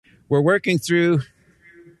We're working through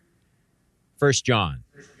 1 John.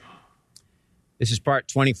 This is part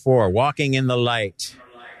 24, Walking in the Light.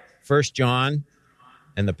 1 John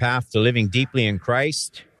and the Path to Living Deeply in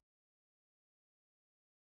Christ.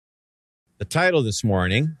 The title this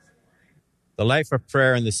morning, The Life of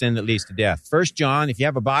Prayer and the Sin That Leads to Death. 1 John, if you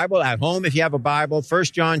have a Bible, at home if you have a Bible, 1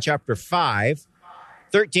 John chapter 5,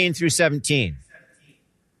 13 through 17.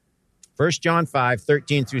 1 John 5,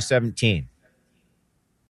 13 through 17.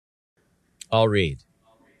 I'll read.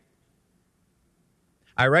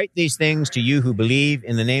 I write these things to you who believe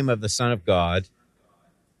in the name of the Son of God,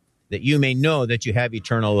 that you may know that you have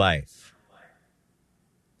eternal life.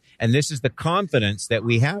 And this is the confidence that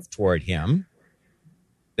we have toward him,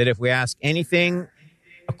 that if we ask anything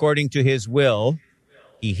according to his will,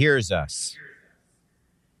 he hears us.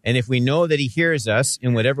 And if we know that he hears us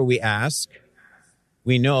in whatever we ask,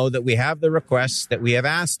 we know that we have the requests that we have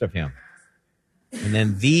asked of him. And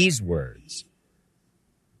then these words,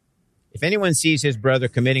 if anyone sees his brother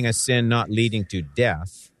committing a sin not leading to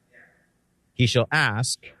death, he shall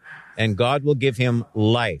ask, and God will give him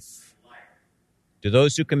life. To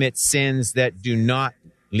those who commit sins that do not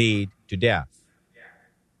lead to death.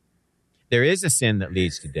 There is a sin that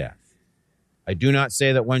leads to death. I do not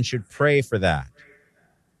say that one should pray for that.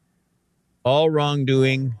 All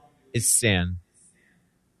wrongdoing is sin.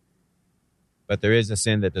 But there is a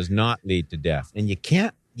sin that does not lead to death. And you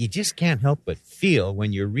just can't help but feel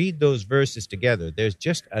when you read those verses together, there's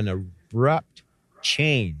just an abrupt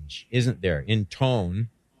change, isn't there, in tone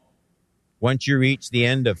once you reach the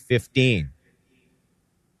end of 15.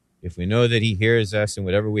 If we know that he hears us in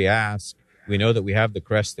whatever we ask, we know that we have the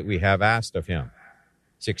request that we have asked of him.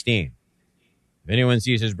 16. If anyone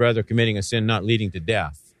sees his brother committing a sin not leading to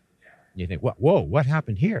death, you think, what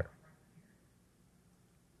happened here?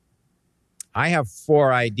 I have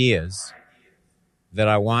 4 ideas that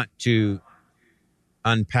I want to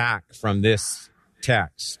unpack from this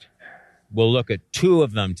text. We'll look at 2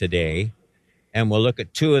 of them today, and we'll look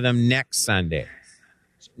at 2 of them next Sunday.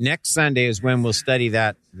 Next Sunday is when we'll study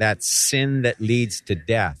that sin that leads to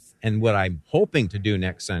death. And what I'm hoping to do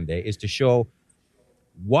next Sunday is to show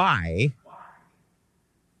why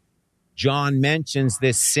John mentions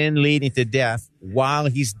this sin leading to death while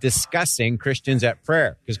he's discussing Christians at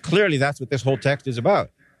prayer. Because clearly that's what this whole text is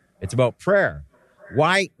about. It's about prayer.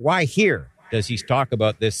 Why here does he talk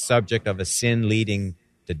about this subject of a sin leading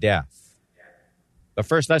to death? But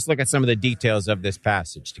first, let's look at some of the details of this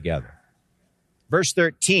passage together. Verse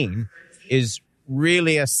 13 is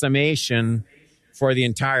really a summation for the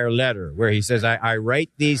entire letter, where he says, I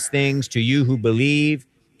write these things to you who believe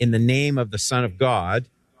in the name of the Son of God,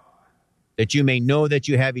 that you may know that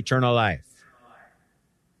you have eternal life.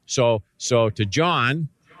 So to John,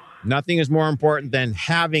 nothing is more important than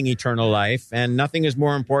having eternal life, and nothing is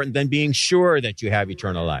more important than being sure that you have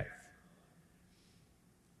eternal life.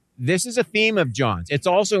 This is a theme of John's. It's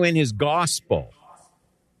also in his gospel.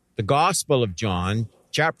 The Gospel of John,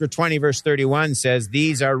 chapter 20, verse 31 says,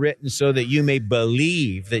 these are written so that you may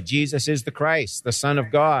believe that Jesus is the Christ, the Son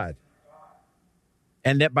of God,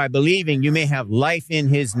 and that by believing you may have life in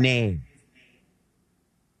his name.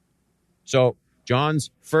 So John's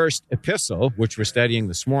first epistle, which we're studying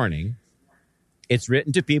this morning, it's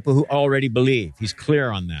written to people who already believe. He's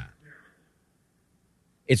clear on that.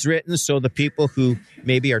 It's written so the people who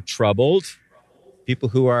maybe are troubled, people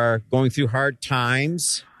who are going through hard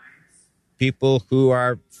times, people who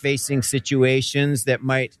are facing situations that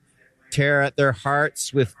might tear at their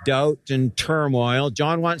hearts with doubt and turmoil.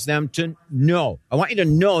 John wants them to know. I want you to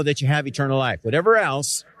know that you have eternal life. Whatever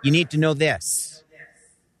else, you need to know this.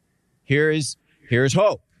 Here's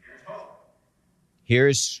hope.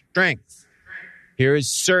 Here's strength. Here's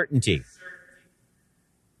certainty.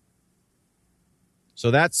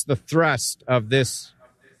 So that's the thrust of this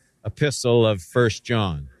epistle of 1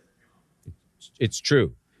 John. It's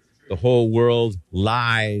true. The whole world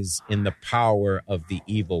lies in the power of the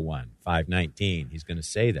evil one. 5:19, he's going to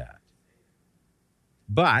say that.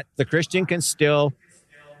 But the Christian can still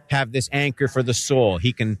have this anchor for the soul.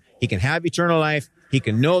 He can have eternal life. He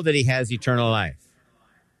can know that he has eternal life.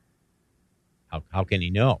 How can he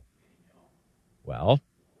know? Well,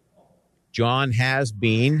 John has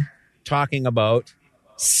been talking about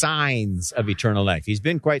signs of eternal life. He's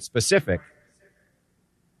been quite specific.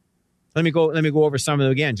 Let me go over some of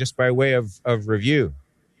them again, just by way of review.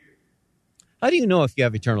 How do you know if you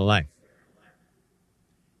have eternal life?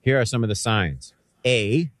 Here are some of the signs.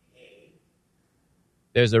 A,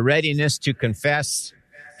 there's a readiness to confess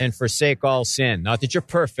and forsake all sin. Not that you're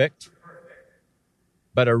perfect,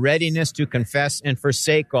 but a readiness to confess and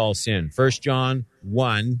forsake all sin. 1 John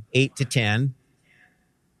 1, 8 to 10.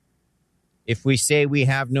 If we say we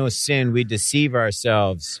have no sin, we deceive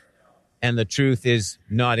ourselves, and the truth is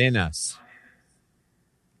not in us.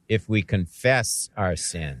 If we confess our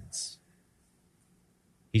sins,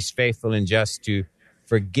 he's faithful and just to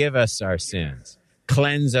forgive us our sins,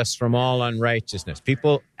 cleanse us from all unrighteousness.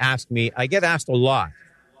 People ask me, I get asked a lot,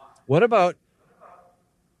 what about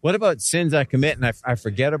sins I commit and I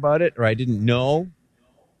forget about it, or I didn't know?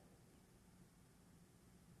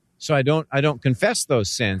 So I don't confess those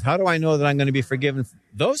sins. How do I know that I'm going to be forgiven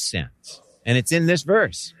those sins? And it's in this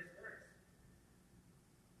verse.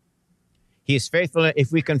 He is faithful.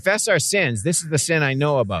 If we confess our sins, this is the sin I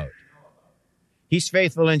know about. He's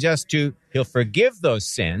faithful and just he'll forgive those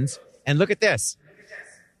sins. And look at this.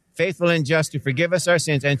 Faithful and just to forgive us our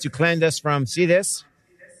sins and to cleanse us from, see this?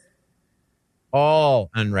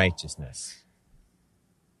 All unrighteousness.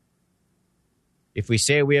 If we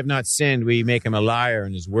say we have not sinned, we make him a liar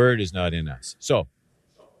and his word is not in us. So,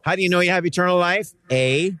 how do you know you have eternal life?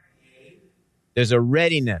 A, there's a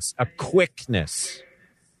readiness, a quickness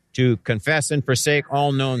to confess and forsake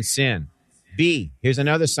all known sin. B, here's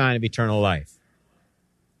another sign of eternal life.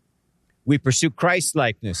 We pursue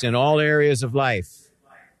Christ-likeness in all areas of life.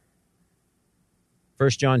 1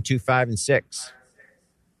 John 2, 5, and 6.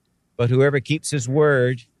 But whoever keeps his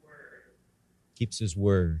word, keeps his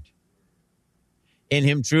word. In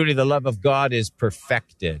him truly the love of God is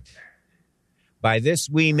perfected. By this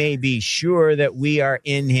we may be sure that we are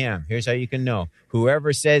in him. Here's how you can know.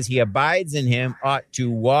 Whoever says he abides in him ought to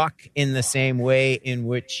walk in the same way in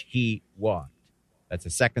which he walked. That's a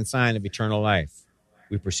second sign of eternal life.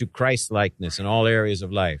 We pursue Christ-likeness in all areas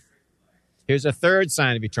of life. Here's a third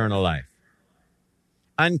sign of eternal life.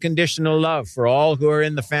 Unconditional love for all who are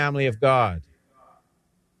in the family of God.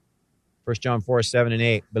 1 John 4, 7, and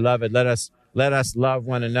 8. Beloved, let us love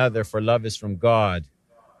one another, for love is from God.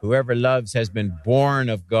 Whoever loves has been born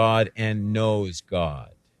of God and knows God.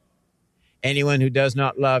 Anyone who does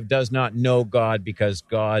not love does not know God, because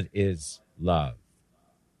God is love.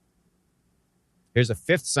 Here's a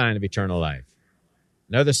fifth sign of eternal life.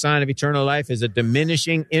 Another sign of eternal life is a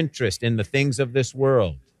diminishing interest in the things of this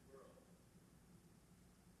world.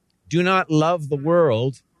 Do not love the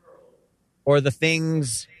world or the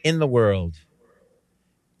things in the world.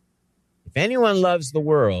 If anyone loves the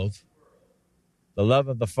world, the love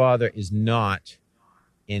of the Father is not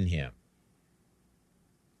in him.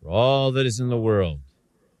 For all that is in the world,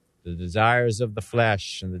 the desires of the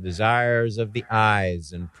flesh and the desires of the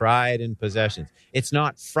eyes and pride and possessions, it's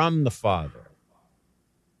not from the Father,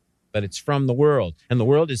 but it's from the world. And the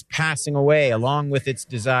world is passing away along with its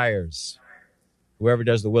desires. Whoever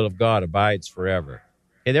does the will of God abides forever.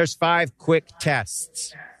 Okay, there's 5 quick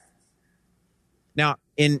tests. Now,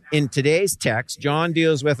 in today's text, John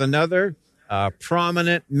deals with another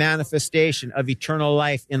prominent manifestation of eternal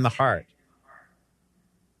life in the heart.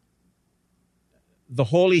 The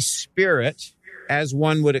Holy Spirit, as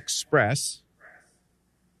one would expect,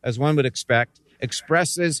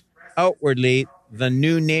 expresses outwardly the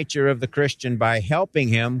new nature of the Christian by helping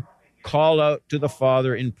him call out to the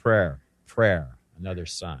Father in prayer. Prayer, another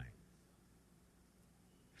sign.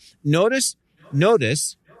 Notice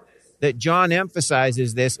that John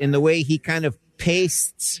emphasizes this in the way he kind of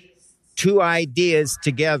pastes 2 ideas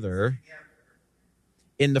together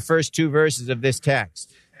in the first 2 verses of this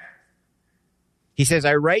text. He says,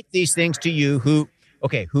 I write these things to you who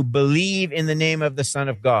believe in the name of the Son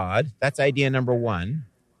of God. That's idea number 1.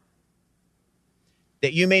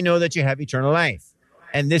 That you may know that you have eternal life.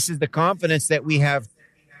 And this is the confidence that we have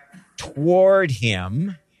toward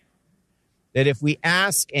him, that if we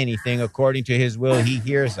ask anything according to his will, he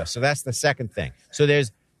hears us. So that's the second thing. So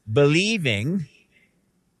there's believing,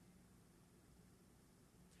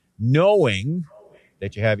 knowing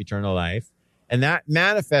that you have eternal life, and that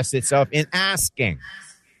manifests itself in asking,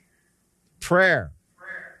 prayer.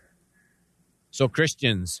 So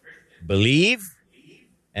Christians believe,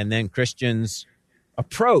 and then Christians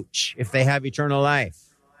approach if they have eternal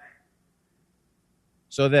life.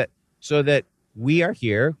 So that we are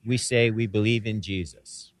here, we say we believe in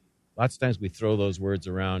Jesus. Lots of times we throw those words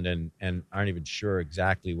around and aren't even sure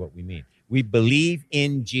exactly what we mean. We believe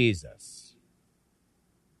in Jesus.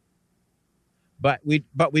 But we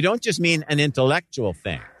don't just mean an intellectual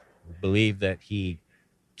thing. We believe that he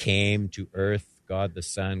came to earth, God the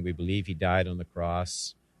Son. We believe he died on the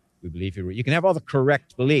cross. We believe you can have all the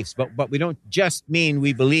correct beliefs, but we don't just mean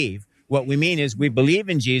we believe. What we mean is we believe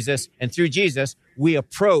in Jesus, and through Jesus, we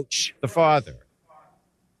approach the Father.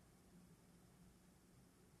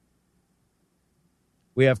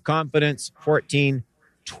 We have confidence, 14,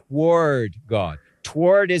 toward God.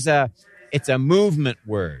 Toward it's a movement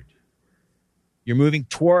word. You're moving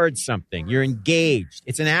towards something. You're engaged.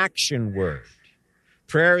 It's an action word.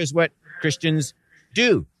 Prayer is what Christians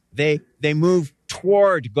do. They move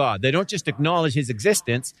toward God. They don't just acknowledge his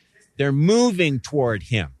existence. They're moving toward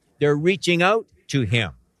him. They're reaching out to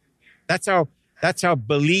him. That's how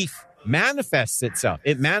belief manifests itself.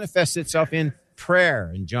 It manifests itself in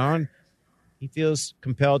prayer. And John, he feels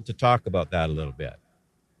compelled to talk about that a little bit.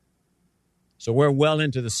 So we're well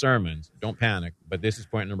into the sermon. Don't panic, but this is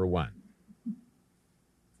point number 1.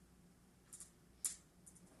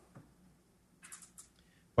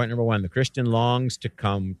 Point number 1, the Christian longs to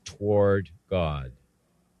come toward God.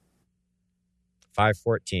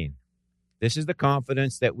 5:14. This is the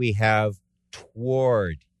confidence that we have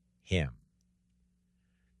toward him,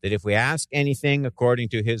 that if we ask anything according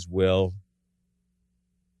to his will,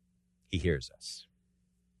 he hears us.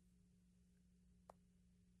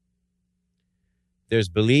 There's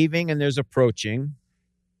believing and there's approaching,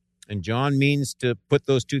 and John means to put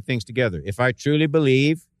those two things together. If I truly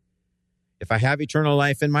believe, if I have eternal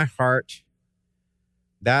life in my heart,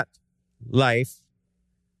 that life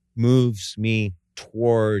moves me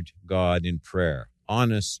toward God in prayer,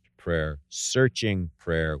 honest prayer, searching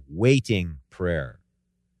prayer, waiting prayer.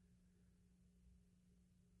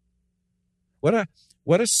 What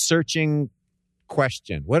a searching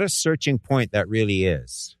question. What a searching point that really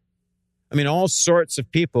is. I mean, all sorts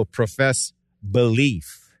of people profess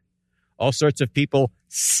belief. All sorts of people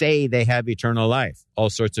say they have eternal life. All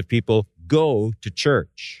sorts of people go to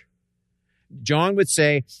church. John would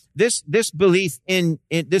say, this belief in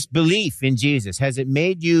Jesus, has it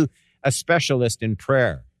made you a specialist in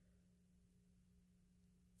prayer?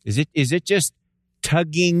 Is it just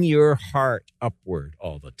tugging your heart upward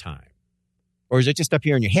all the time? Or is it just up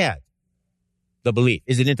here in your head, the belief?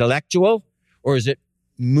 Is it intellectual, or is it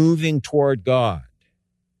moving toward God?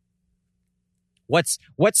 What's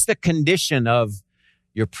the condition of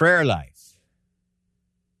your prayer life?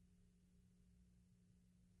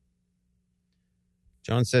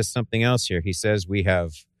 John says something else here. He says we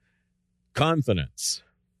have confidence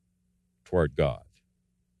toward God.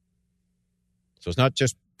 So it's not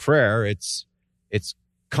just prayer, it's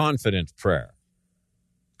confident prayer.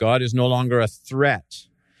 God is no longer a threat.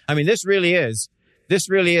 I mean, this really is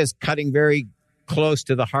cutting very close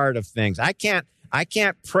to the heart of things. I can't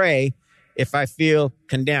pray if I feel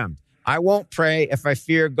condemned. I won't pray if I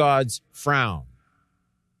fear God's frown.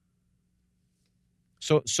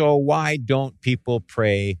 So why don't people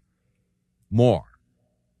pray more?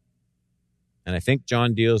 And I think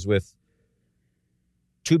John deals with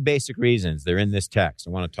two basic reasons. They're in this text. I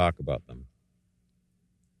want to talk about them.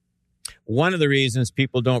 One of the reasons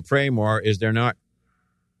people don't pray more is they're not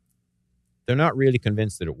really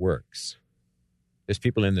convinced that it works. There's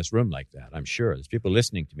people in this room like that, I'm sure. There's people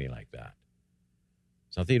listening to me like that.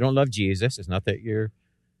 It's not that you don't love Jesus. It's not that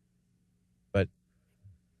but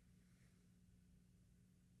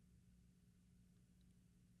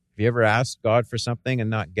have you ever asked God for something and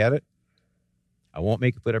not get it? I won't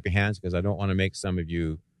make you put up your hands because I don't want to make some of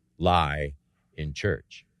you lie in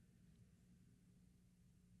church.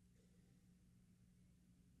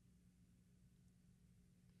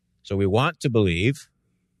 So we want to believe,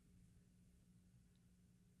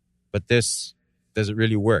 but this doesn't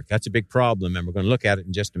really work. That's a big problem, and we're going to look at it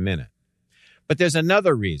in just a minute. But there's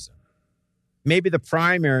another reason. Maybe the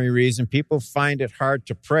primary reason people find it hard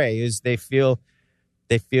to pray is they feel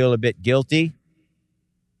a bit guilty.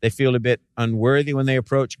 They feel a bit unworthy when they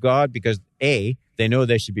approach God because, A, they know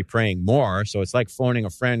they should be praying more. So it's like phoning a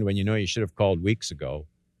friend when you know you should have called weeks ago.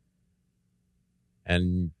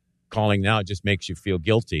 And calling now just makes you feel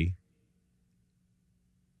guilty.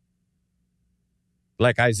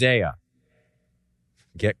 Like Isaiah.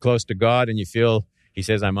 Get close to God and you feel, he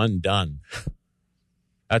says, I'm undone.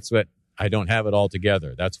 That's what, I don't have it all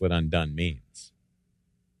together. That's what undone means.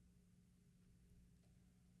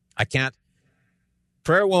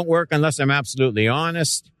 Prayer won't work unless I'm absolutely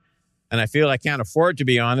honest. And I feel I can't afford to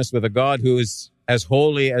be honest with a God who is as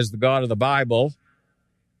holy as the God of the Bible.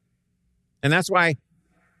 And that's why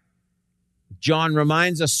John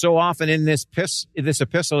reminds us so often in this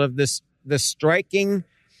epistle of this striking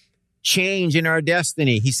change in our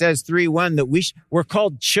destiny. He says 3:1 that we're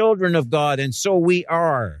called children of God, and so we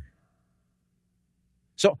are.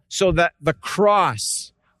 So that the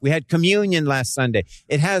cross, we had communion last Sunday.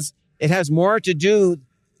 It has more to do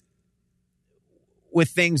with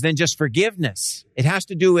things than just forgiveness. It has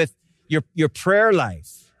to do with your prayer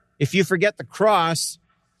life. If you forget the cross,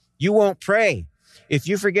 you won't pray. If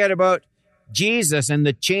you forget about Jesus and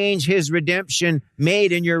the change his redemption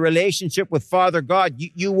made in your relationship with Father God,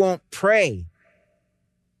 you won't pray.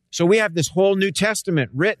 So we have this whole New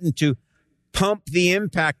Testament written to pump the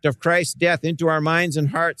impact of Christ's death into our minds and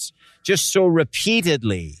hearts just so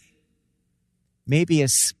repeatedly, maybe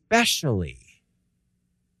especially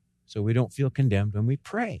so we don't feel condemned when we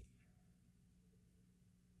pray.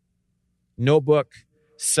 No book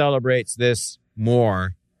celebrates this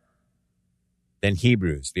more than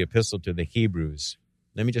Hebrews, the epistle to the Hebrews.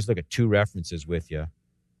 Let me just look at two references with you.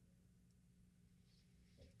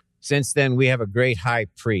 Since then, we have a great high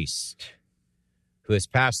priest who has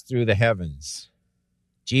passed through the heavens,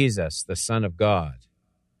 Jesus, the Son of God.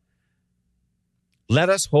 Let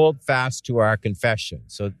us hold fast to our confession.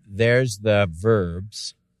 So there's the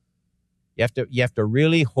verbs. You have to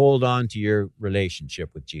really hold on to your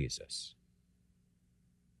relationship with Jesus.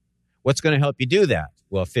 What's going to help you do that?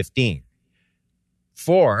 Well, 15.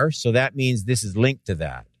 For, so that means this is linked to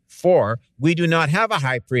that. For we do not have a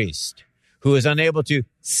high priest who is unable to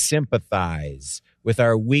sympathize with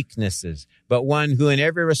our weaknesses, but one who in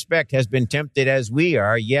every respect has been tempted as we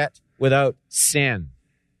are, yet without sin.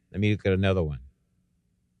 Let me look at another one.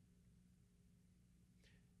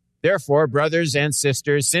 Therefore, brothers and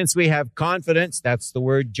sisters, since we have confidence, that's the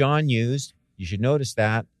word John used, you should notice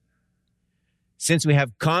that. Since we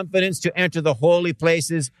have confidence to enter the holy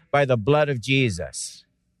places by the blood of Jesus,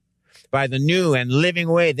 by the new and living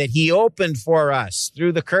way that he opened for us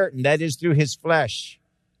through the curtain, that is through his flesh.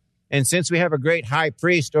 And since we have a great high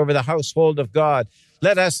priest over the household of God,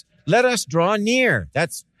 let us draw near.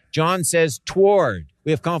 That's, John says, toward.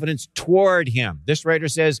 We have confidence toward him. This writer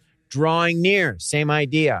says, drawing near. Same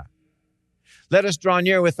idea. Let us draw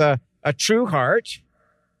near with a true heart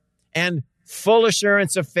and full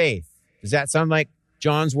assurance of faith. Does that sound like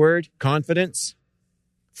John's word? Confidence?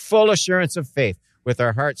 Full assurance of faith, with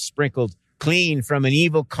our hearts sprinkled clean from an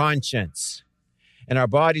evil conscience and our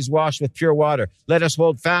bodies washed with pure water. Let us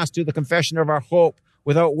hold fast to the confession of our hope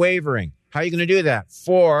without wavering. How are you going to do that?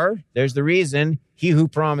 For, there's the reason, he who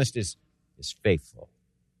promised is faithful.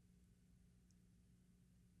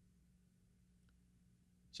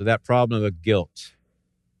 So that problem of guilt,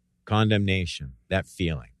 condemnation, that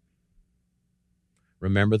feeling.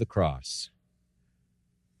 Remember the cross.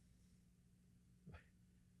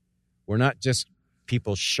 We're not just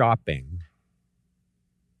people shopping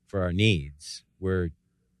for our needs. We're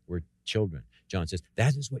children. John says,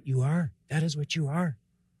 that is what you are. That is what you are.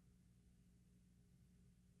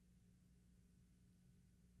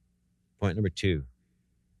 Point number 2.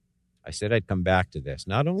 I said I'd come back to this.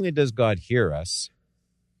 Not only does God hear us,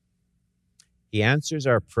 he answers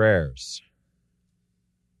our prayers.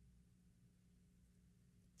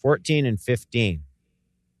 14 and 15.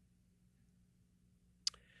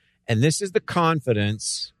 And this is the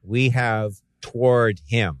confidence we have toward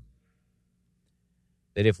him,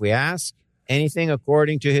 that if we ask anything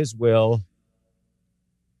according to his will,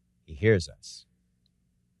 he hears us.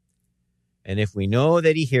 And if we know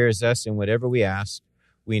that he hears us in whatever we ask,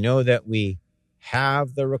 we know that we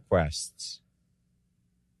have the requests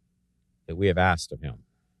that we have asked of him.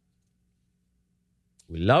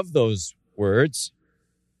 We love those words,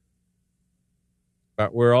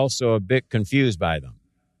 but we're also a bit confused by them.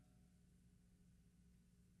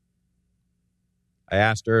 I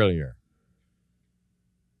asked earlier,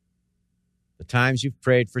 the times you've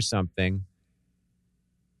prayed for something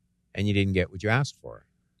and you didn't get what you asked for.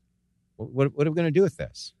 What are we going to do with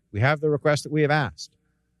this? We have the request that we have asked.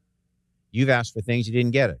 You've asked for things, you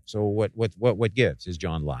didn't get it. So what gives? Is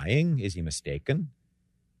John lying? Is he mistaken?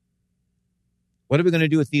 What are we going to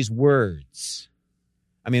do with these words?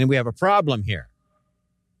 I mean, we have a problem here.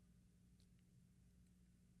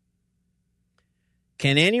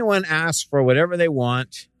 Can anyone ask for whatever they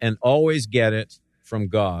want and always get it from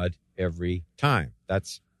God every time?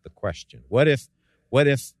 That's the question. What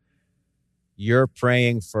if you're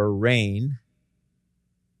praying for rain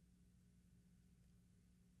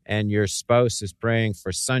and your spouse is praying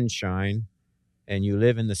for sunshine and you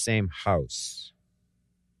live in the same house?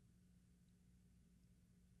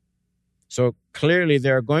 So clearly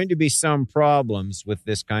there are going to be some problems with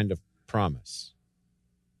this kind of promise.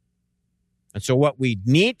 And so what we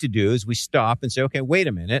need to do is we stop and say, okay, wait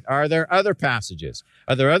a minute. Are there other passages?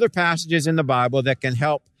 Are there other passages in the Bible that can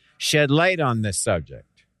help shed light on this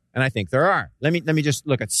subject? And I think there are. Let me just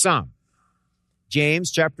look at some.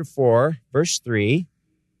 James chapter 4, verse 3.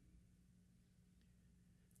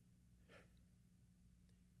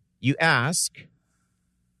 You ask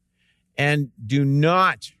and do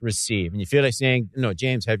not receive. And you feel like saying, no,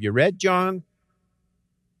 James, have you read John?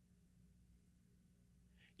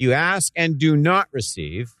 You ask and do not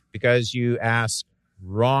receive because you ask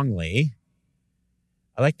wrongly.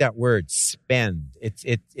 I like that word, spend.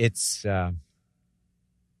 It's I'm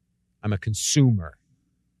a consumer.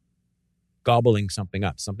 gobbling something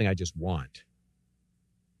up, something I just want.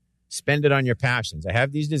 Spend it on your passions. I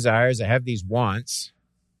have these desires, I have these wants,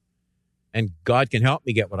 and God can help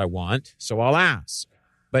me get what I want, so I'll ask.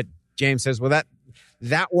 But James says, well,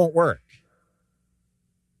 that won't work.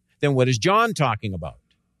 Then what is John talking about?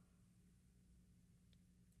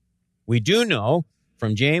 We do know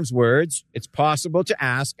from James' words, it's possible to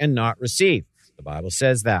ask and not receive. The Bible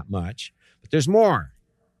says that much, but there's more.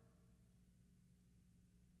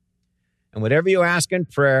 And whatever you ask in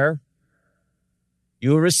prayer,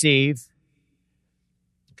 you will receive,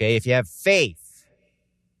 okay, if you have faith.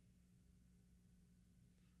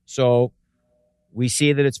 So we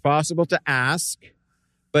see that it's possible to ask,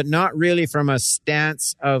 but not really from a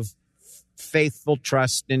stance of faithful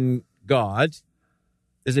trust in God.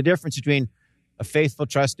 There's a difference between a faithful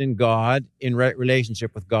trust in God, in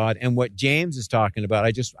relationship with God, and what James is talking about.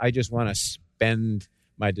 I just want to spend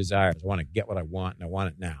my desires. I want to get what I want, and I want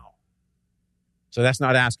it now. So that's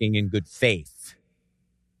not asking in good faith.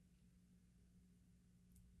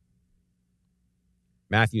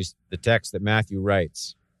 The text that Matthew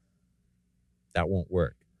writes, that won't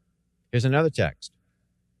work. Here's another text.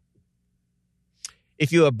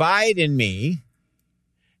 If you abide in me,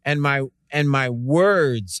 and my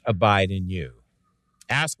words abide in you,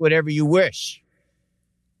 ask whatever you wish.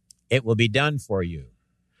 It will be done for you.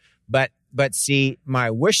 But see,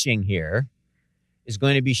 my wishing here is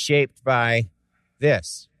going to be shaped by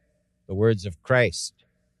this, the words of Christ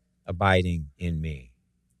abiding in me.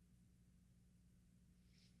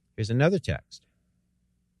 Here's another text.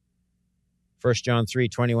 1 John 3,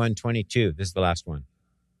 21, 22. This is the last one.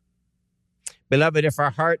 Beloved, if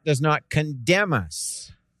our heart does not condemn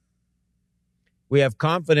us, we have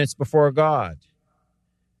confidence before God.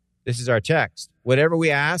 This is our text. Whatever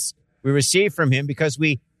we ask, we receive from him because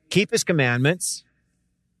we keep his commandments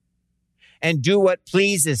and do what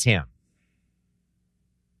pleases him.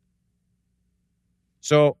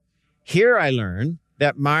 So here I learn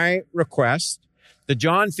that my request, the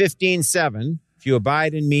John 15:7, if you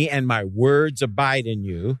abide in me and my words abide in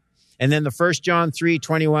you, and then the 1 John 3,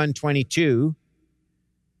 21, 22,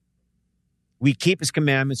 we keep his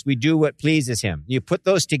commandments, we do what pleases him. You put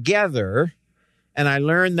those together, and I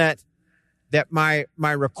learned that my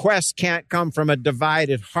request can't come from a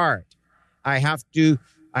divided heart. I have to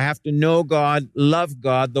know God, love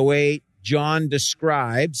God the way John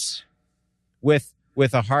describes, with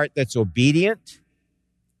a heart that's obedient,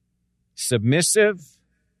 submissive,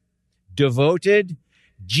 devoted.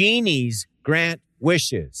 Genies grant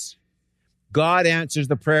wishes. God answers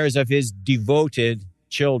the prayers of his devoted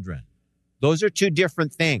children. Those are two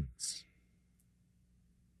different things.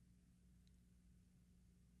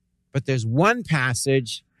 But there's one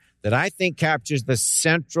passage that I think captures the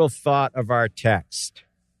central thought of our text.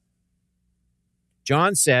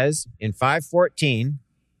 John says in 5:14,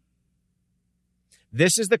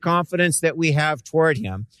 this is the confidence that we have toward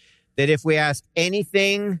him, that if we ask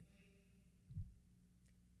anything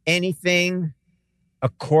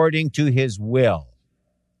according to his will,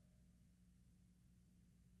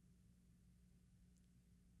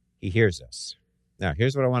 he hears us. Now,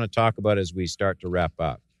 here's what I want to talk about as we start to wrap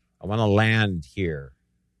up. I want to land here.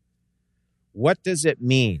 What does it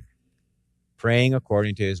mean, praying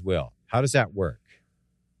according to his will? How does that work?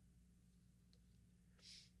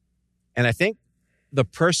 And I think the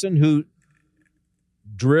person who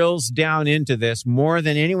drills down into this more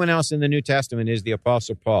than anyone else in the New Testament is the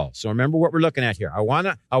Apostle Paul. So remember what we're looking at here. I want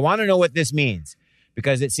to know what this means,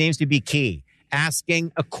 because it seems to be key.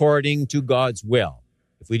 Asking according to God's will.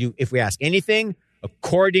 If we ask anything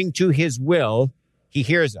according to his will, he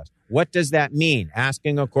hears us. What does that mean?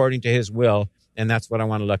 Asking according to his will. And that's what I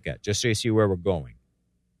want to look at, just so you see where we're going.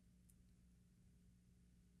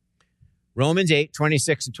 Romans 8,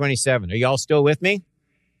 26 and 27. Are you all still with me?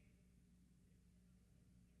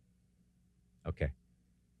 Okay.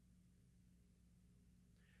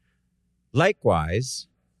 Likewise,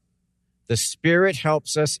 the Spirit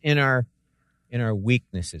helps us in our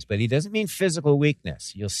weaknesses, but he doesn't mean physical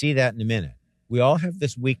weakness. You'll see that in a minute. We all have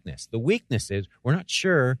this weakness. The weakness is we're not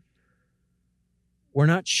sure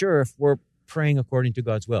if we're praying according to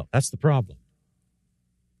God's will. That's the problem.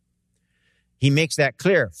 He makes that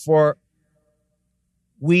clear. For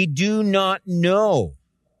we do not know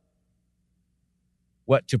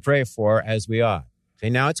what to pray for as we ought. Okay,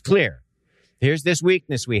 now it's clear. Here's this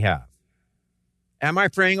weakness we have. Am I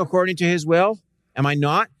praying according to his will? Am I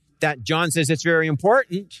not? That John says it's very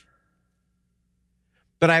important.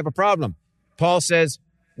 But I have a problem. Paul says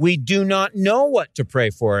we do not know what to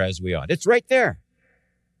pray for as we ought. It's right there.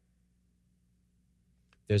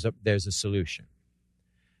 There's a solution.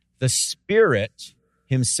 The Spirit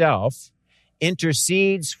himself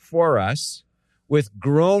intercedes for us with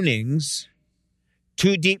groanings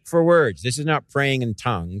too deep for words. This is not praying in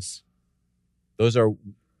tongues. Those are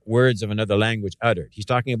words of another language uttered. He's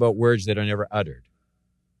talking about words that are never uttered.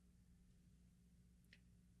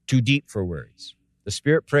 Too deep for words. The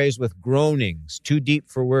Spirit prays with groanings too deep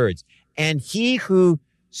for words. And he who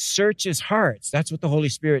searches hearts, that's what the Holy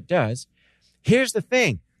Spirit does. Here's the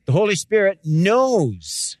thing. The Holy Spirit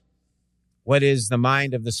knows what is the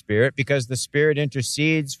mind of the Spirit because the Spirit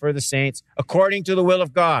intercedes for the saints according to the will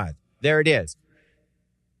of God. There it is.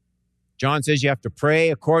 John says you have to pray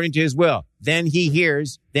according to his will. Then he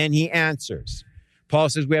hears, then he answers. Paul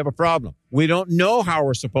says we have a problem. We don't know how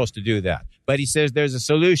we're supposed to do that. But he says there's a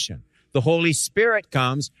solution. The Holy Spirit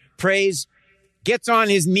comes, prays, gets on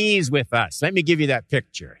his knees with us. Let me give you that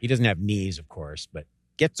picture. He doesn't have knees, of course, but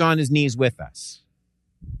gets on his knees with us.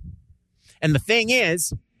 And the thing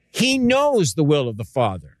is, he knows the will of the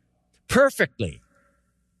Father perfectly.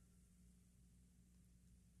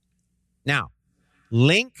 Now,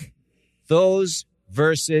 link those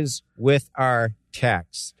verses with our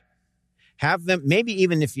text. Have them, maybe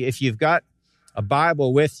even if you've got a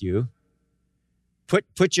Bible with you,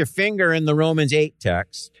 put your finger in the Romans 8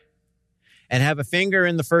 text and have a finger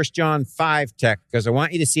in the 1 John 5 text, because I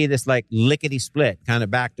want you to see this like lickety-split, kind of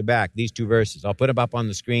back to back, these two verses. I'll put them up on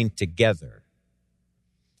the screen together.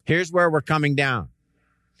 Here's where we're coming down.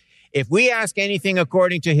 If we ask anything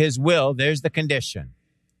according to his will, there's the condition.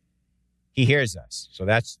 He hears us. So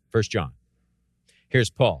that's 1 John. Here's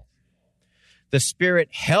Paul. The Spirit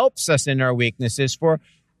helps us in our weaknesses, for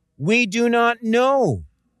we do not know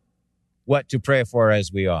what to pray for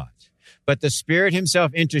as we ought. But the Spirit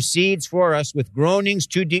himself intercedes for us with groanings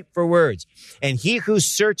too deep for words. And he who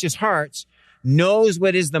searches hearts knows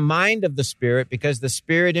what is the mind of the Spirit, because the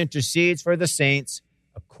Spirit intercedes for the saints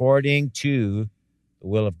according to the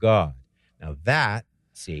will of God. Now that,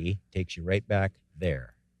 see, takes you right back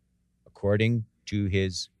there. According to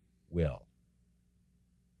his will.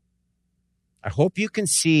 I hope you can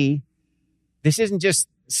see this isn't just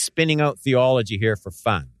spinning out theology here for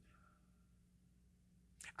fun.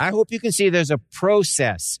 I hope you can see there's a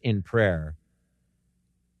process in prayer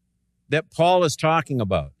that Paul is talking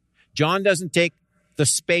about. John doesn't take the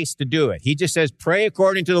space to do it. He just says, pray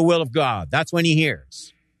according to the will of God. That's when he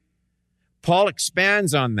hears. Paul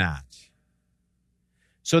expands on that.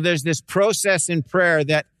 So there's this process in prayer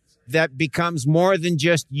that becomes more than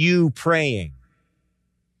just you praying.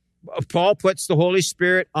 Paul puts the Holy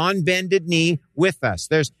Spirit on bended knee with us.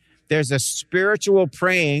 There's a spiritual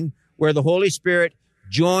praying where the Holy Spirit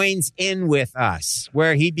joins in with us,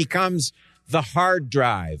 where he becomes the hard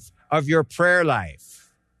drive of your prayer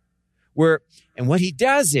life. And what he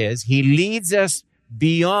does is he leads us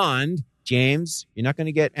beyond, James, you're not going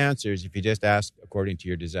to get answers if you just ask according to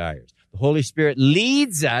your desires. The Holy Spirit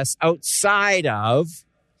leads us outside of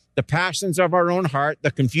the passions of our own heart,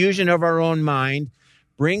 the confusion of our own mind,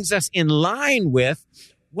 brings us in line with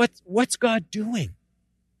what's God doing?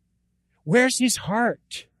 Where's his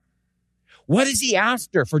heart? What is he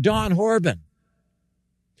after for Don Horban?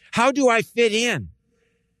 How do I fit in?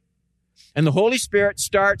 And the Holy Spirit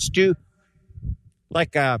starts to,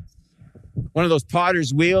 like one of those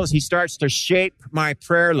potter's wheels, he starts to shape my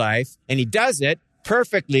prayer life, and he does it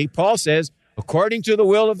perfectly, Paul says, according to the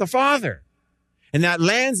will of the Father. And that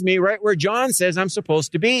lands me right where John says I'm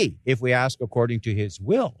supposed to be. If we ask according to his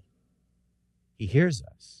will, he hears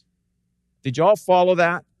us. Did you all follow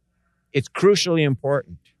that? It's crucially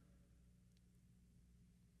important.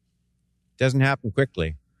 It doesn't happen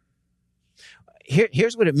quickly.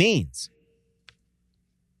 Here's what it means.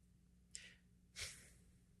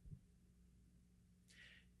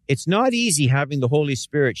 It's not easy having the Holy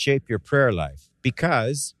Spirit shape your prayer life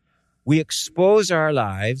because we expose our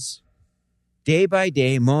lives day by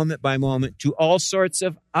day, moment by moment, to all sorts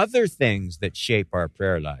of other things that shape our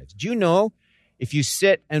prayer lives. Do you know, if you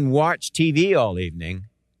sit and watch TV all evening,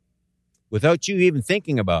 without you even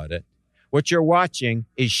thinking about it, what you're watching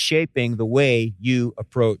is shaping the way you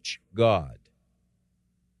approach God.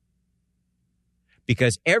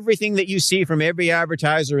 Because everything that you see from every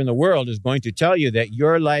advertiser in the world is going to tell you that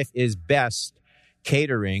your life is best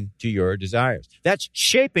catering to your desires. That's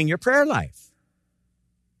shaping your prayer life.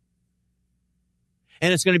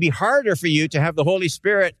 And it's going to be harder for you to have the Holy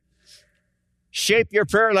Spirit shape your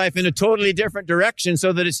prayer life in a totally different direction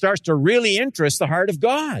so that it starts to really interest the heart of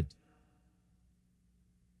God.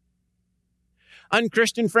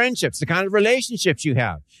 Unchristian friendships, the kind of relationships you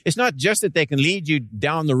have. It's not just that they can lead you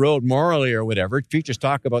down the road morally or whatever. Preachers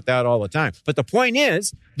talk about that all the time. But the point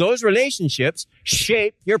is, those relationships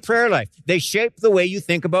shape your prayer life. They shape the way you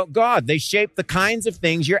think about God. They shape the kinds of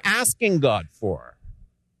things you're asking God for.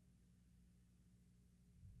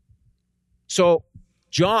 So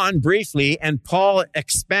John briefly and Paul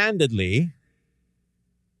expandedly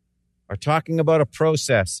are talking about a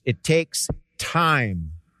process. It takes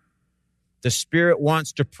time. The Spirit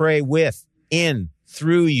wants to pray with, in,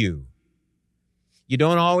 through you. You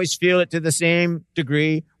don't always feel it to the same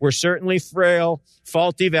degree. We're certainly frail,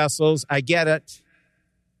 faulty vessels. I get it.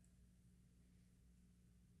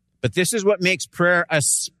 But this is what makes prayer a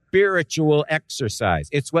spiritual exercise.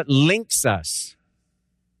 It's what links us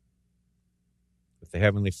with the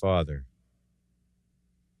Heavenly Father.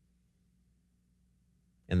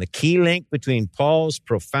 And the key link between Paul's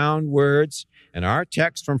profound words and our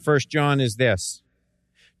text from 1 John is this.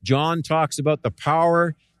 John talks about the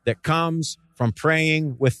power that comes from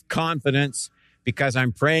praying with confidence because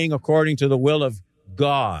I'm praying according to the will of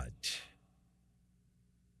God.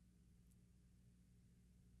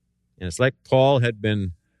 And it's like Paul had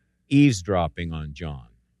been eavesdropping on John.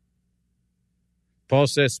 Paul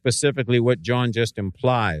says specifically what John just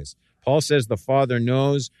implies. Paul says the Father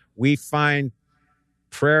knows we find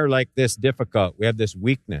prayer like this difficult. We have this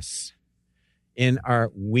weakness. In our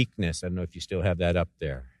weakness. I don't know if you still have that up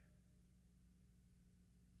there.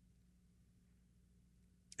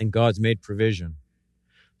 And God's made provision.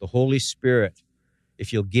 The Holy Spirit,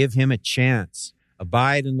 if you'll give him a chance,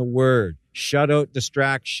 abide in the Word, shut out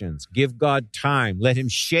distractions, give God time, let him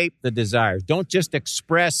shape the desires. Don't just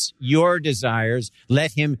express your desires,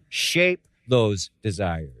 let him shape those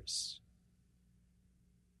desires.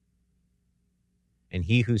 And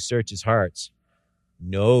he who searches hearts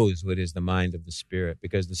knows what is the mind of the Spirit,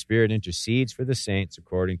 because the Spirit intercedes for the saints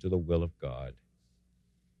according to the will of God.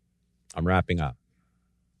 I'm wrapping up.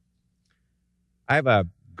 I have a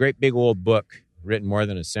great big old book written more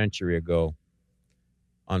than a century ago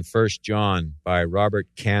on 1 John by Robert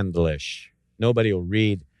Candlish. Nobody will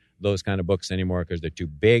read those kind of books anymore because they're too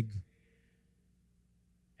big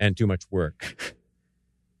and too much work.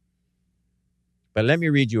 But let me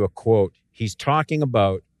read you a quote. He's talking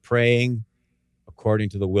about praying according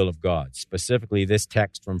to the will of God, specifically this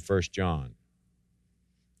text from 1 John.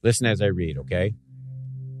 Listen as I read, okay?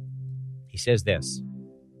 He says this,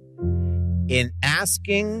 in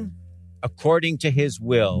asking according to his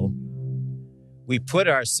will, we put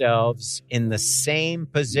ourselves in the same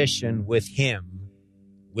position with him,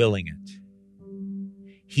 willing it.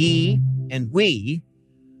 He and we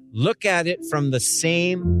look at it from the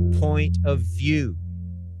same point of view.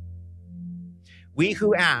 We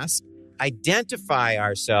who ask identify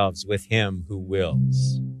ourselves with him who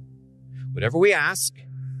wills. Whatever we ask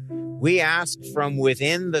from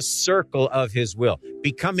within the circle of his will,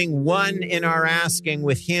 becoming one in our asking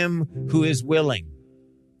with him who is willing.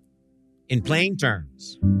 In plain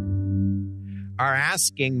terms, our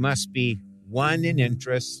asking must be one in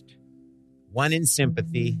interest, one in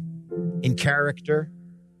sympathy, in character,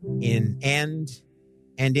 in end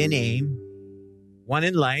and in aim, one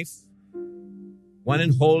in life, one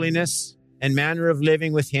in holiness and manner of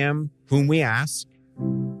living with him whom we ask.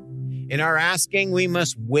 In our asking, we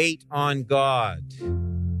must wait on God.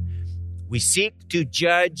 We seek to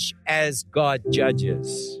judge as God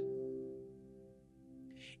judges.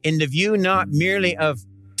 In the view not merely of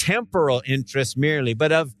temporal interests merely,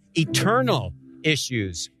 but of eternal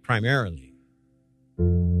issues primarily.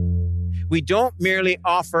 We don't merely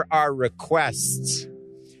offer our requests.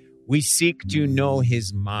 We seek to know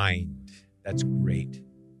his mind. That's great.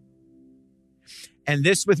 And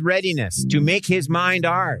this with readiness to make his mind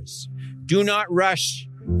ours. Do not rush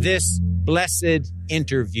this blessed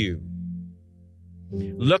interview.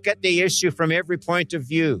 Look at the issue from every point of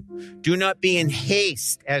view. Do not be in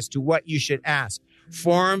haste as to what you should ask.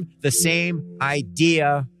 Form the same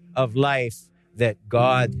idea of life that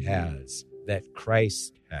God has, that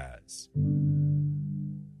Christ has.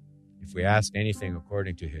 If we ask anything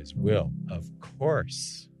according to his will, of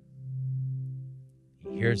course,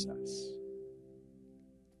 he hears us.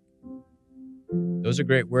 Those are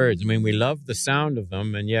great words. I mean, we love the sound of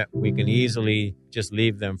them, and yet we can easily just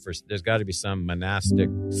leave them for, there's got to be some monastic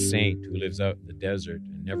saint who lives out in the desert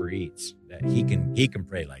and never eats, that he can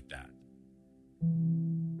pray like that.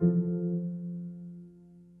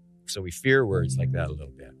 So we fear words like that a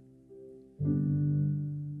little bit.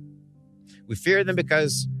 We fear them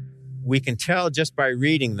because we can tell just by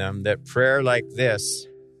reading them that prayer like this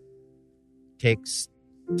takes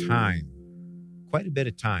time, quite a bit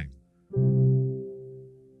of time.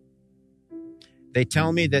 They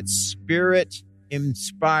tell me that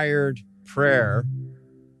Spirit-inspired prayer,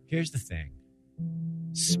 here's the thing,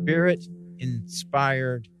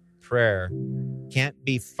 Spirit-inspired prayer can't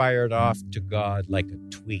be fired off to God like a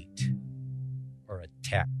tweet or a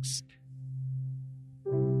text.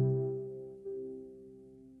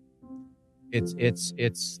 It's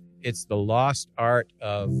the lost art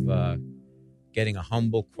of getting a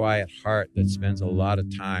humble, quiet heart that spends a lot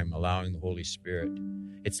of time allowing the Holy Spirit.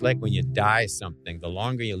 It's like when you dye something, the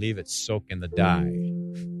longer you leave it soak in the dye.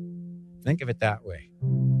 Think of it that way.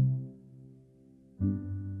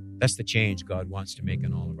 That's the change God wants to make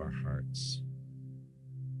in all of our hearts.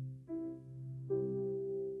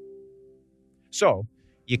 So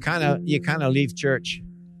you kind of leave church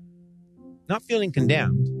not feeling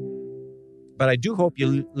condemned, but I do hope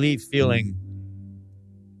you leave feeling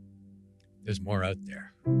there's more out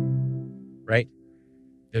there, right?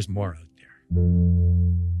 There's more out there.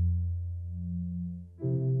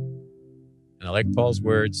 And I like Paul's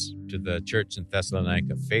words to the church in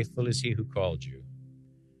Thessalonica, faithful is he who called you.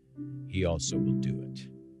 He also will do it.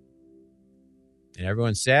 And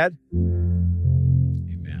everyone said,